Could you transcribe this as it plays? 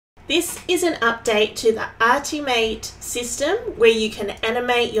This is an update to the Artimate system where you can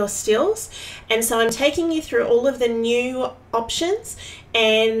animate your stills. And so I'm taking you through all of the new options,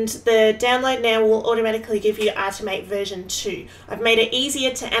 and the download now will automatically give you Artimate version 2. I've made it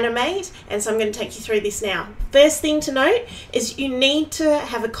easier to animate, and so I'm going to take you through this now. First thing to note is you need to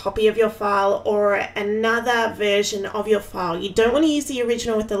have a copy of your file or another version of your file. You don't want to use the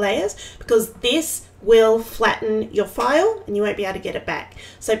original with the layers because this will flatten your file and you won't be able to get it back.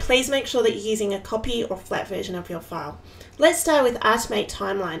 So please make sure that you're using a copy or flat version of your file. Let's start with Artimate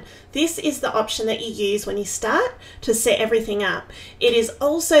Timeline. This is the option that you use when you start to set everything up. It is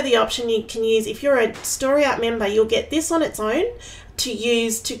also the option you can use if you're a Story Art member. You'll get this on its own to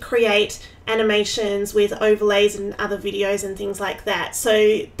use to create animations with overlays and other videos and things like that. So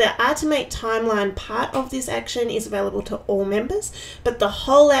the Artimate Timeline part of this action is available to all members, but the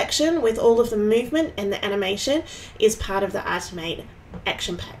whole action with all of the movement and the animation is part of the Artimate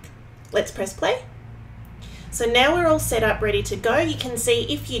action pack. Let's press play. So now we're all set up, ready to go. You can see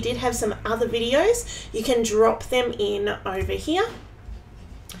if you did have some other videos, you can drop them in over here.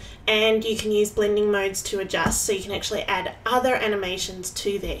 And you can use blending modes to adjust, so you can actually add other animations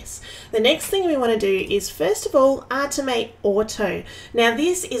to this. The next thing we want to do is, first of all, Artimate Auto. Now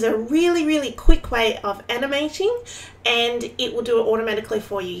this is a really quick way of animating, and it will do it automatically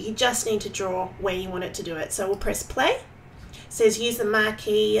for you. You just need to draw where you want it to do it. So we'll press play. It says use the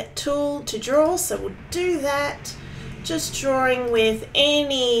marquee tool to draw, so we'll do that. Just drawing with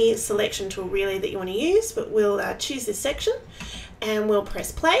any selection tool really that you want to use, but we'll choose this section and we'll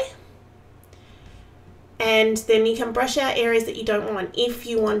press play. And then you can brush out areas that you don't want if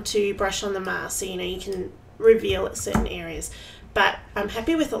you want to brush on the mask, so you can reveal certain areas. But I'm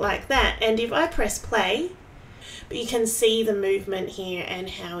happy with it like that. And if I press play, but you can see the movement here and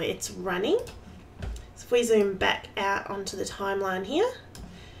how it's running. So if we zoom back out onto the timeline here,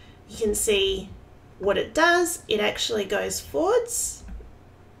 you can see what it does. It actually goes forwards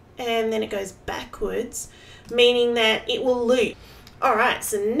and then it goes backwards, meaning that it will loop. All right,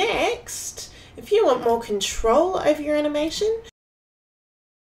 so next, if you want more control over your animation,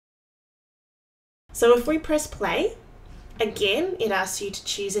 so if we press play, again, it asks you to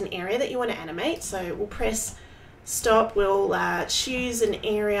choose an area that you want to animate. So we'll press stop, we'll choose an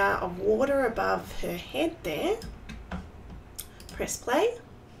area of water above her head there. Press play.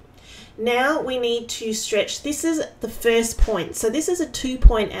 Now we need to stretch. This is the first point. So this is a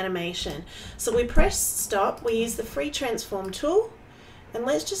 2-point animation. So we press stop, we use the free transform tool, and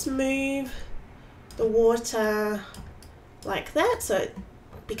let's just move the water like that so it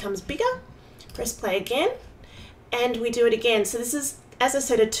becomes bigger. Press play again, and we do it again. So this is, as I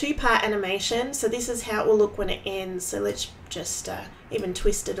said, a 2-part animation. So this is how it will look when it ends. So let's just even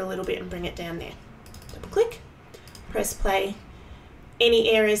twist it a little bit and bring it down there. Double click, press play.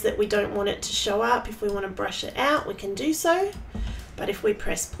 Any areas that we don't want it to show up, if we want to brush it out, we can do so. But if we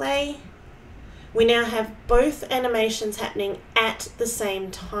press play, we now have both animations happening at the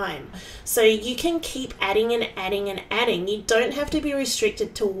same time. So you can keep adding and adding and adding. You don't have to be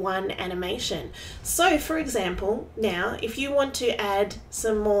restricted to one animation. So for example, now if you want to add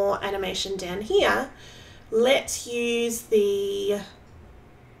some more animation down here, let's use the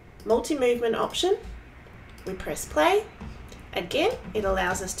multi-movement option. We press play. Again, it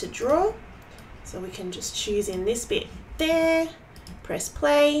allows us to draw. So we can just choose in this bit there, press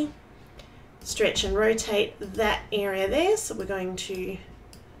play, stretch and rotate that area there. So we're going to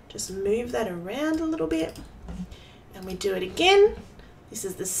just move that around a little bit, and we do it again. This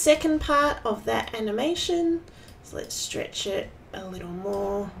is the second part of that animation. So let's stretch it a little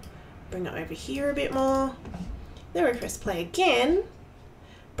more, bring it over here a bit more. Then we press play again,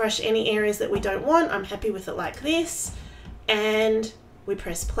 brush any areas that we don't want. I'm happy with it like this, and we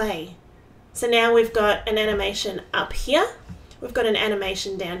press play. So now we've got an animation up here, we've got an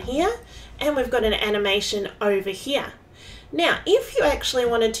animation down here, and we've got an animation over here. Now, if you actually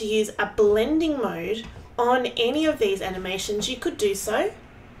wanted to use a blending mode on any of these animations, you could do so.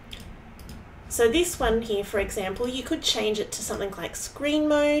 So this one here, for example, you could change it to something like screen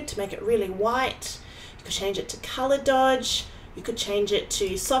mode to make it really white. You could change it to color dodge. You could change it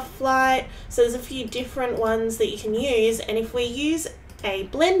to soft light. So there's a few different ones that you can use. And if we use a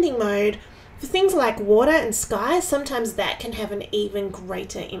blending mode, for things like water and sky, sometimes that can have an even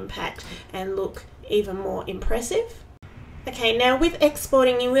greater impact and look even more impressive. Okay, now with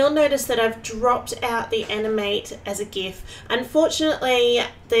exporting, you will notice that I've dropped out the Animate as a GIF. Unfortunately,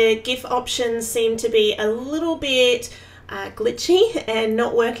 the GIF options seem to be a little bit glitchy and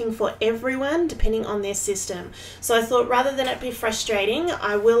not working for everyone depending on their system. So I thought rather than it be frustrating,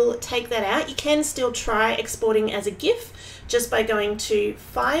 I will take that out. You can still try exporting as a GIF just by going to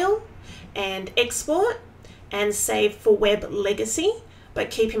File and Export and Save for Web Legacy, but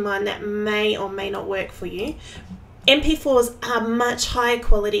keep in mind that may or may not work for you. MP4s are much higher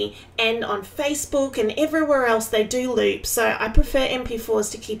quality, and on Facebook and everywhere else they do loop, so I prefer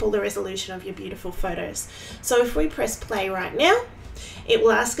MP4s to keep all the resolution of your beautiful photos. So if we press play right now, it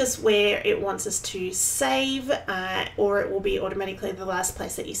will ask us where it wants us to save, or it will be automatically the last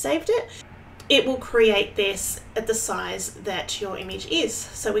place that you saved it. It will create this at the size that your image is.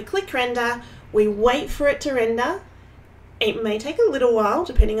 So we click render, we wait for it to render. It may take a little while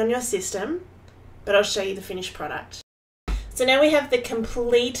depending on your system, but I'll show you the finished product. So now we have the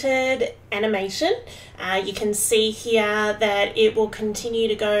completed animation. You can see here that it will continue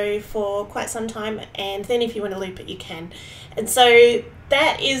to go for quite some time, and then if you want to loop it, you can. And so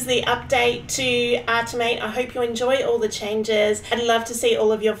that is the update to Artimate. I hope you enjoy all the changes. I'd love to see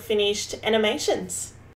all of your finished animations.